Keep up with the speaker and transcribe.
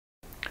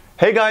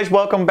Hey guys,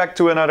 welcome back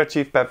to another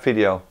Chief Pep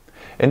video.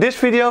 In this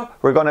video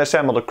we're gonna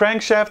assemble the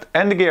crankshaft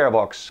and the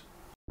gearbox.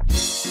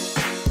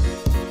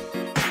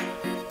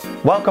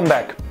 Welcome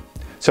back.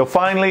 So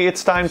finally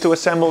it's time to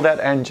assemble that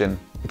engine.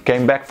 It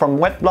came back from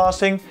wet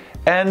blasting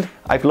and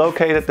I've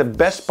located the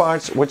best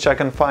parts which I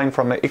can find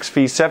from the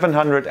XV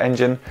 700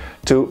 engine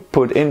to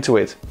put into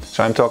it.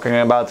 So I'm talking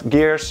about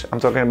gears, I'm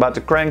talking about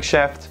the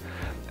crankshaft,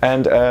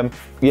 and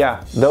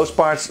yeah, those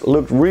parts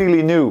look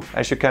really new,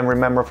 as you can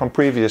remember from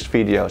previous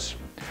videos.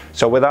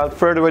 So without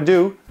further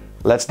ado,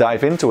 let's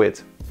dive into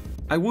it.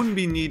 I wouldn't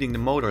be needing the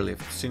motor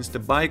lift since the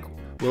bike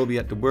will be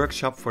at the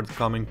workshop for the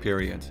coming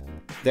period.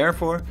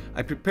 Therefore,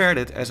 I prepared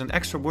it as an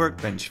extra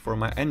workbench for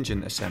my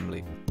engine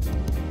assembly.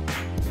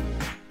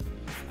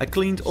 I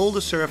cleaned all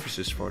the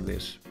surfaces for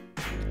this.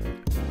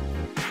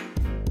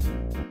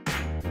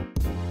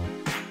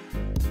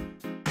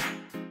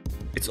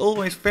 It's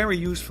always very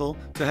useful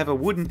to have a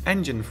wooden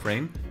engine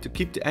frame to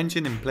keep the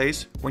engine in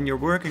place when you're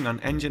working on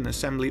engine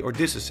assembly or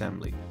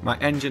disassembly. My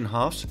engine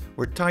halves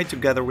were tied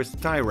together with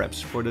tie wraps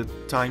for the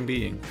time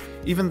being.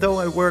 Even though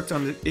I worked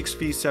on the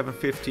XV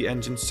 750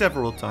 engine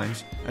several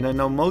times and I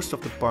know most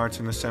of the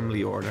parts in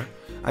assembly order,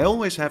 I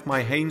always have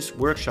my Haynes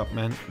workshop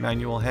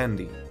manual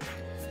handy.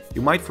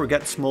 You might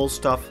forget small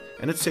stuff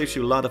and it saves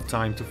you a lot of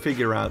time to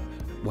figure out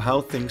how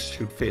things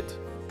should fit.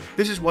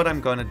 This is what I'm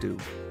gonna do.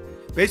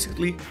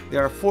 Basically,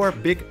 there are 4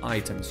 big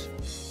items: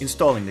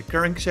 installing the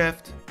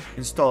crankshaft,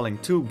 installing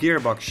 2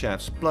 gearbox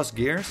shafts plus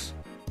gears,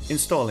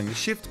 installing the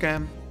shift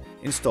cam,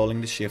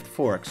 installing the shift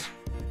forks.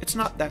 It's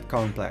not that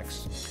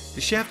complex.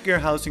 The shaft gear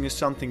housing is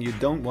something you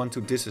don't want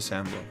to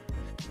disassemble.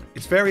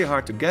 It's very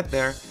hard to get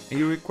there and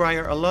you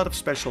require a lot of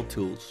special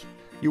tools.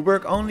 You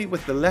work only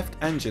with the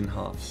left engine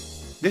half.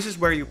 This is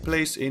where you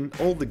place in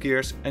all the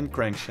gears and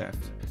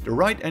crankshaft. The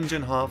right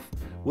engine half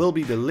will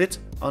be the lid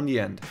on the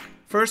end.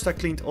 First I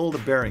cleaned all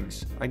the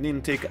bearings I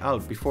didn't take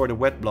out before the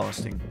wet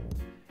blasting.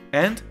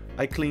 And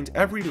I cleaned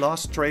every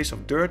last trace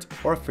of dirt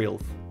or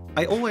filth.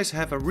 I always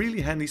have a really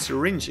handy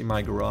syringe in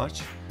my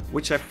garage,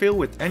 which I fill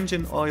with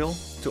engine oil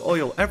to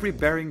oil every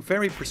bearing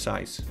very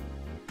precise.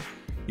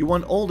 You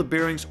want all the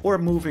bearings or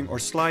moving or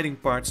sliding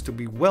parts to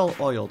be well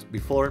oiled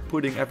before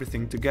putting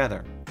everything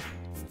together.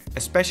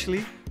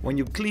 Especially when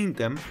you cleaned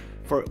them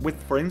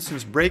with, for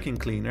instance, braking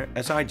cleaner,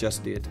 as I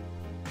just did.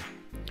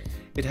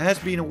 It has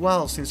been a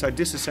while since I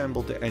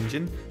disassembled the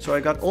engine, so I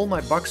got all my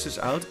boxes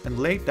out and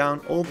laid down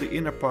all the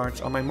inner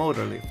parts on my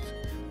motor lift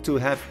to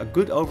have a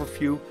good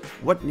overview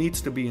what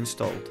needs to be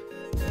installed.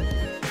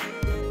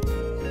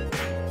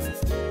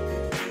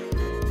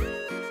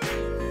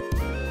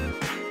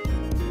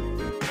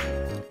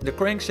 The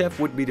crankshaft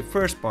would be the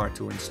first part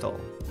to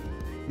install.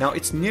 Now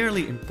it's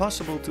nearly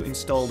impossible to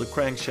install the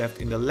crankshaft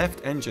in the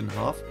left engine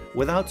half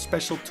without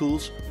special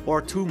tools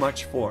or too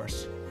much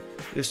force.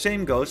 The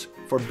same goes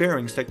for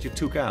bearings that you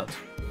took out.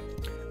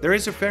 There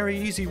is a very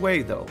easy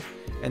way though,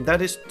 and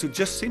that is to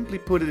just simply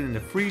put it in the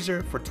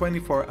freezer for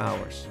 24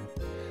 hours.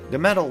 The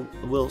metal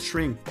will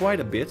shrink quite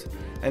a bit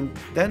and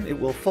then it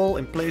will fall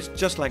in place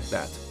just like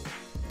that.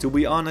 To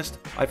be honest,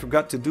 I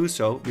forgot to do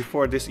so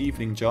before this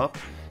evening job,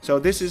 so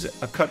this is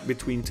a cut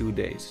between 2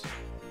 days.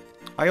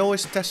 I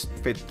always test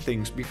fit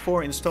things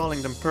before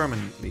installing them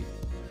permanently.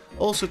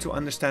 Also, to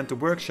understand the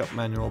workshop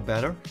manual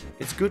better,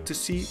 it's good to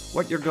see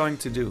what you're going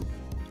to do.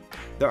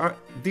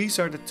 These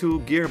are the 2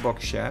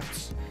 gearbox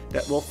shafts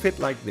that will fit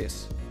like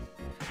this.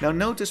 Now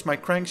notice my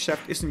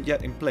crankshaft isn't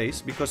yet in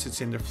place because it's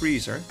in the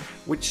freezer,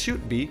 which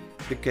should be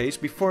the case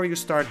before you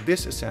start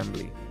this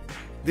assembly.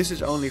 This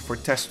is only for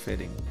test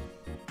fitting.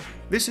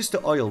 This is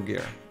the oil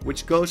gear,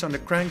 which goes on the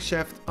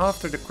crankshaft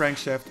after the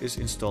crankshaft is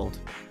installed.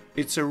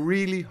 It's a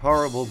really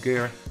horrible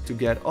gear to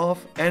get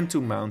off and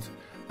to mount,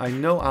 I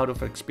know out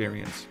of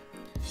experience.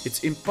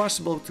 It's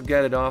impossible to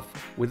get it off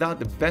without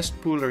the best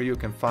puller you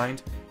can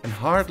find, and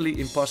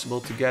hardly impossible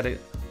to get it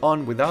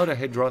on without a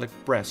hydraulic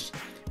press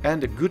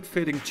and a good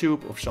fitting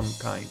tube of some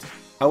kind.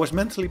 I was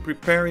mentally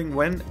preparing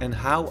when and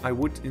how I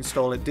would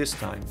install it this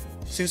time.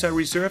 Since I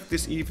reserved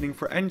this evening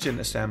for engine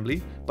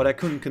assembly, but I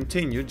couldn't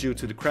continue due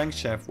to the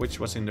crankshaft which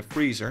was in the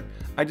freezer,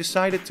 I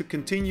decided to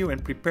continue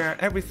and prepare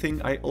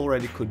everything I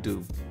already could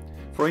do.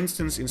 For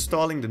instance,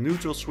 installing the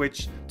neutral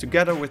switch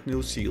together with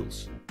new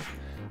seals.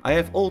 I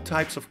have all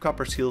types of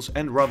copper seals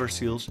and rubber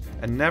seals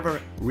and never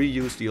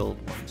reuse the old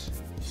ones.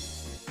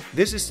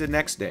 This is the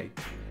next day,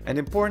 and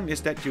important is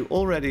that you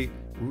already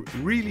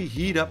really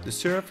heat up the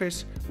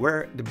surface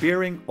where the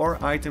bearing or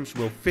items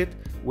will fit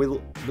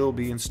will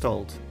be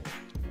installed.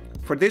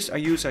 For this I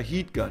use a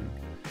heat gun,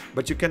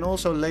 but you can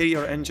also lay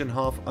your engine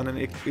half on an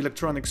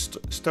electronic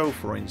stove,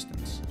 for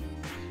instance.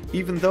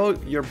 Even though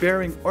your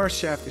bearing or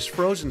shaft is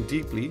frozen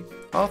deeply,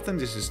 often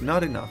this is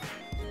not enough.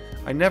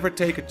 I never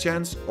take a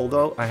chance,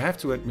 although I have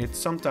to admit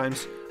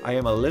sometimes I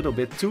am a little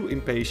bit too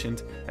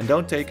impatient and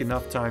don't take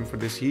enough time for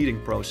this heating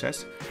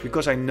process,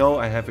 because I know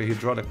I have a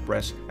hydraulic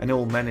press and it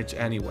will manage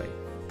anyway.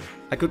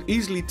 I could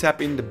easily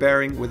tap in the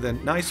bearing with a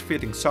nice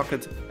fitting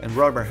socket and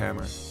rubber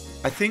hammer.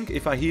 I think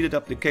if I heated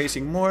up the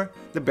casing more,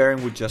 the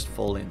bearing would just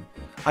fall in.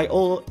 I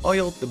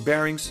oiled the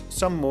bearings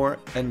some more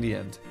in the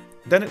end.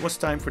 Then it was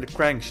time for the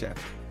crankshaft.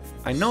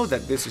 I know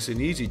that this is an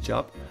easy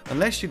job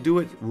unless you do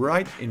it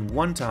right in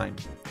one time.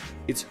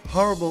 It's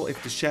horrible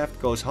if the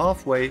shaft goes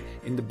halfway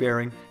in the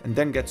bearing and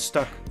then gets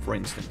stuck, for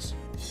instance.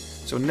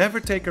 So never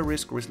take a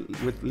risk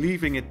with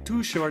leaving it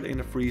too short in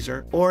the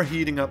freezer or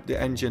heating up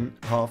the engine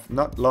half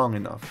not long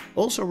enough.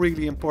 Also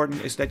really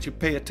important is that you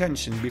pay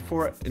attention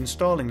before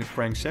installing the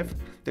crankshaft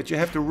that you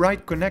have the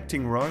right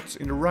connecting rods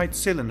in the right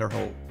cylinder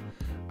hole.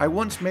 I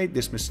once made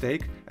this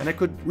mistake and I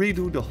could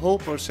redo the whole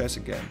process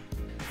again.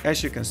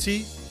 As you can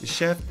see, the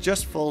shaft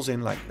just falls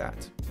in like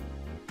that.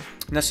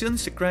 Now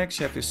since the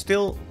crankshaft is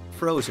still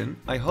frozen,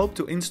 I hope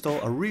to install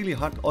a really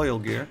hot oil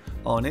gear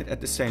on it at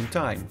the same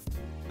time.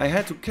 I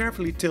had to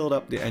carefully tilt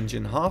up the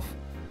engine half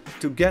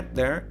to get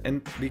there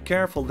and be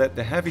careful that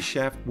the heavy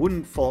shaft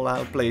wouldn't fall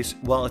out of place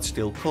while it's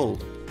still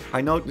cold.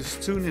 I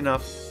noticed soon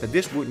enough that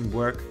this wouldn't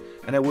work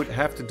and I would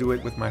have to do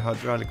it with my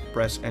hydraulic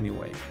press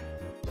anyway.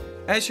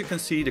 As you can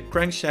see, the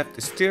crankshaft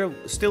is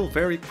still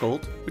very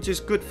cold, which is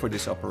good for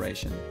this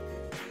operation.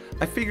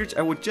 I figured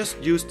I would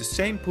just use the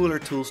same puller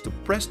tools to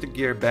press the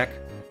gear back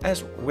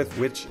as with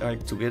which I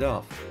took it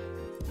off.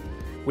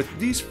 With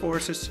these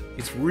forces,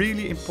 it's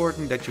really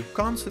important that you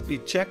constantly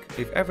check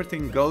if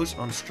everything goes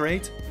on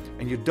straight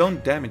and you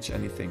don't damage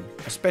anything,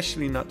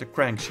 especially not the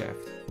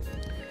crankshaft.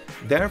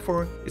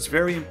 Therefore, it's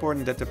very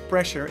important that the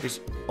pressure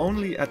is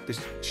only at the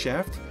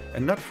shaft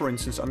and not, for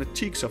instance, on the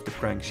cheeks of the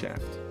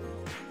crankshaft.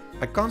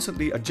 I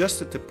constantly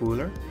adjusted the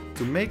puller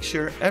to make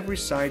sure every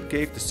side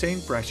gave the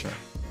same pressure.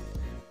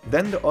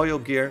 Then the oil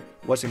gear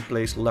was in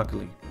place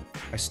luckily.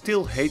 I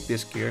still hate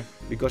this gear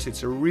because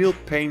it's a real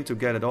pain to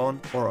get it on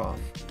or off.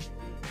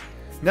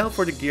 Now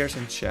for the gears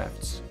and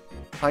shafts.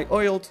 I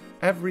oiled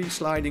every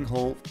sliding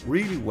hole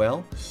really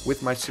well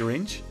with my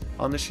syringe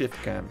on the shift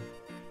cam.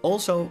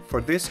 Also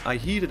for this I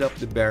heated up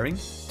the bearing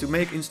to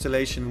make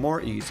installation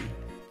more easy.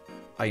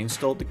 I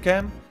installed the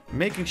cam,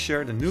 making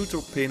sure the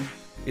neutral pin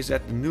is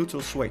at the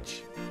neutral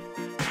switch.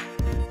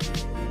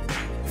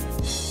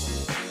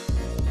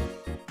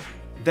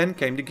 Then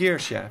came the gear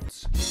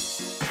shafts.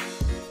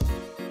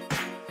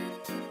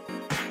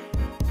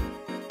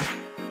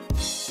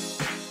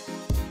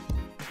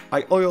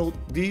 I oiled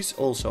these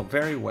also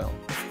very well.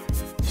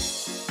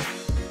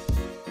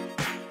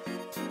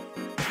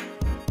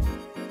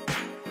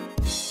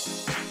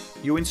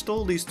 You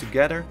install these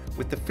together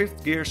with the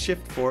 5th gear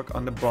shift fork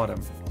on the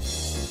bottom.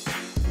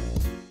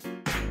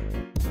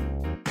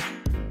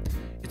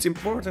 It's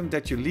important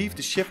that you leave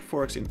the shift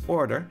forks in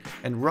order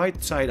and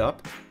right side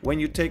up when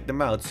you take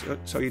them out,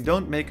 so you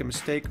don't make a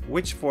mistake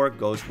which fork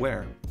goes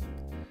where.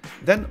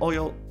 Then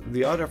oil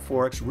the other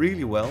forks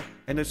really well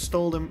and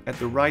install them at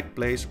the right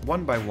place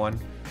one by one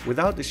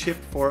without the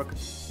shift fork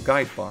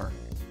guide bar.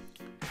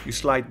 You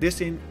slide this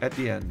in at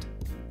the end.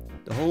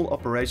 The whole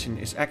operation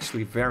is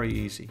actually very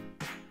easy.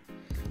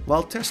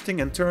 While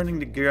testing and turning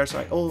the gears,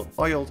 I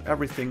oiled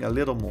everything a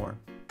little more.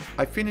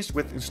 I finished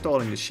with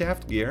installing the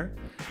shaft gear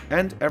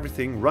and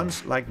everything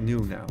runs like new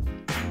now.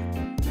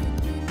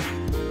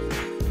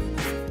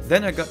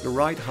 Then I got the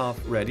right half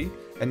ready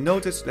and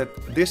noticed that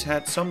this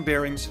had some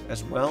bearings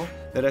as well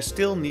that I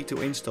still need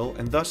to install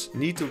and thus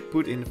need to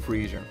put in the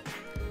freezer.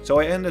 So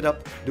I ended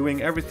up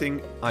doing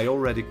everything I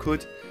already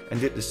could and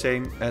did the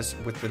same as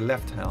with the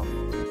left half.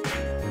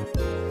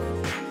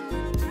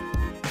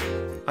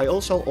 I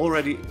also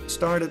already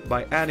started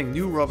by adding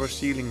new rubber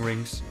sealing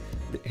rings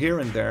here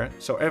and there,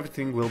 so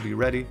everything will be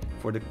ready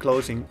for the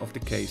closing of the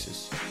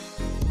cases.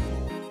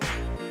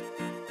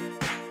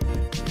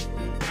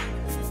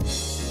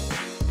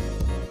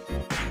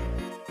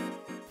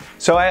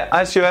 So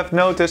as you have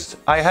noticed,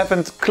 I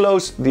haven't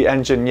closed the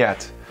engine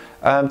yet.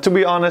 To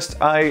be honest,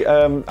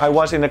 I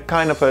was in a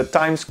kind of a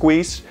time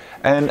squeeze,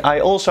 and I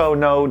also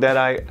know that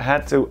I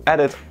had to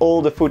edit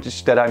all the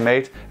footage that I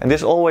made, and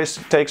this always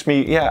takes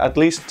me at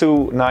least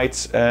 2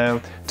 nights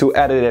to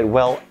edit it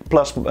well,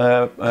 plus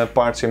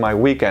parts in my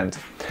weekend.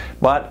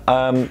 But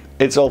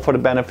it's all for the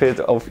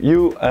benefit of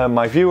you,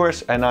 my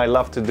viewers, and I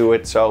love to do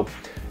it, so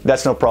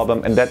that's no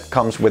problem, and that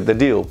comes with the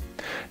deal.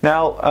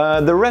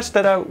 Now the rest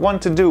that I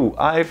want to do,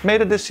 I've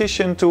made a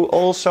decision to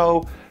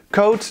also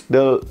coat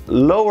the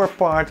lower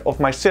part of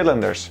my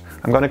cylinders.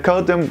 I'm going to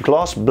coat them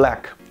gloss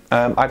black.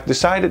 I've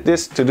decided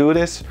to do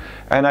this,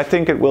 and I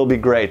think it will be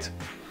great.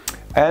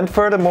 And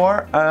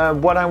furthermore,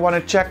 what I want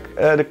to check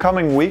the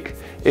coming week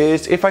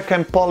is if I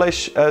can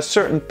polish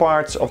certain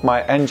parts of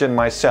my engine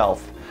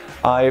myself.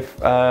 I've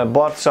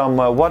bought some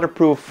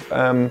waterproof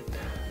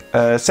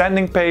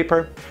sanding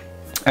paper,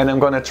 and I'm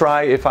gonna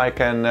try if I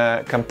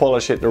can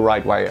polish it the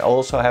right way. I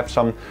also have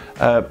some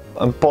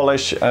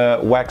polish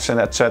wax and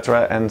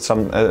etc. and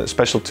some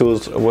special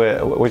tools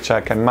which I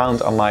can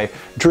mount on my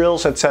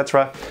drills,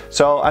 etc.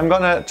 So I'm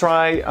gonna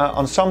try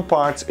on some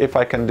parts if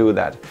I can do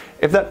that.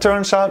 If that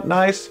turns out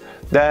nice,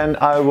 then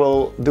I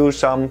will do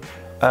some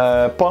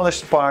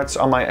polished parts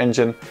on my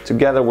engine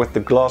together with the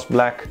gloss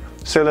black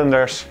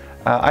cylinders.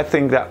 I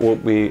think that will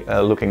be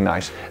looking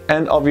nice.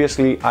 And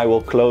obviously I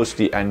will close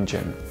the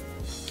engine.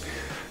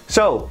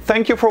 So,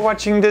 thank you for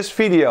watching this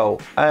video.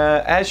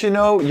 As you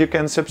know, you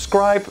can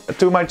subscribe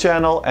to my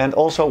channel and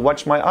also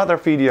watch my other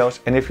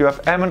videos. And if you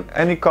have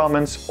any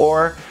comments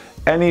or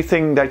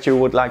anything that you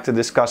would like to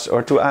discuss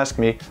or to ask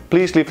me,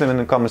 please leave them in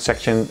the comment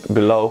section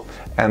below.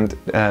 And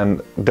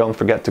don't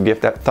forget to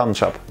give that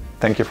thumbs up.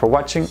 Thank you for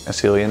watching and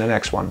see you in the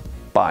next one.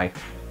 Bye.